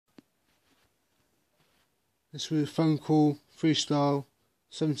This was a phone call, freestyle,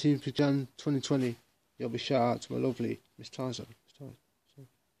 17th of Jan 2020. You'll be shout out to my lovely Miss Tizer.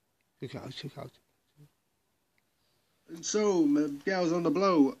 Look out. And so, my gal's on the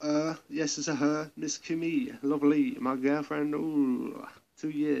blow. Yes, it's a her, Miss Kimmy, lovely, my girlfriend. Ooh, 2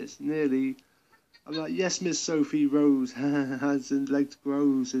 years, nearly. I'm like, yes, Miss Sophie Rose, hands and legs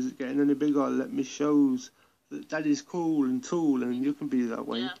grows. Is it getting any bigger? Let me shows that daddy's cool and tall, and you can be that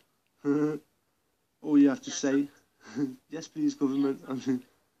way. Yeah. All you have to say, yes, please, government. I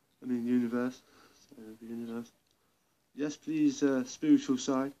mean, universe. The universe. Yes, please, spiritual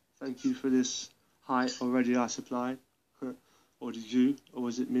side. Thank you for this height already I supplied. Or did you? Or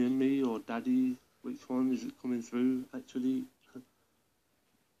was it me and me? Or daddy? Which one is it coming through, actually?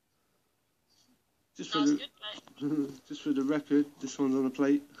 Just for just for the record, this one's on a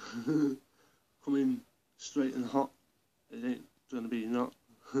plate. Coming straight and hot. It ain't gonna be not.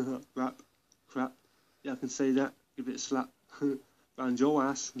 Crap. Yeah, I can say that. Give it a slap. Round your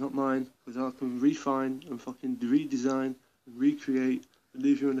ass, not mine. Because I can refine and fucking redesign and recreate and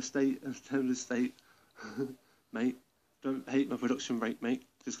leave you in a state of tender state. Mate, don't hate my production rate, mate.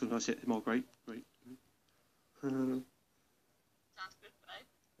 Just because my shit is more great. Sounds good, mate.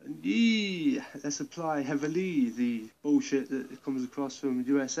 And yeah, let's apply heavily the bullshit that comes across from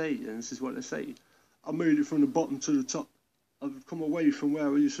USA. And this is what they say. I made it from the bottom to the top. I've come away from where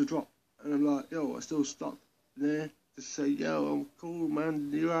I used to drop. And I'm like, yo, I still stop there to say, yo, I'm cool, man,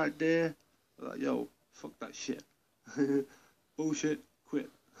 you're right there. I'm like, yo, fuck that shit. Bullshit,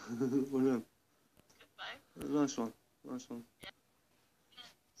 quit. Well done. Good, babe. Nice one. Yeah.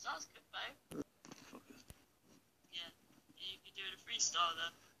 Sounds good, babe. Fuckers. Yeah, you're doing a freestyle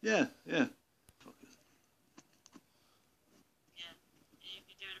then? Yeah. Fuckers. Yeah,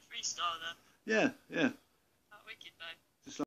 you're doing a freestyle then? Yeah.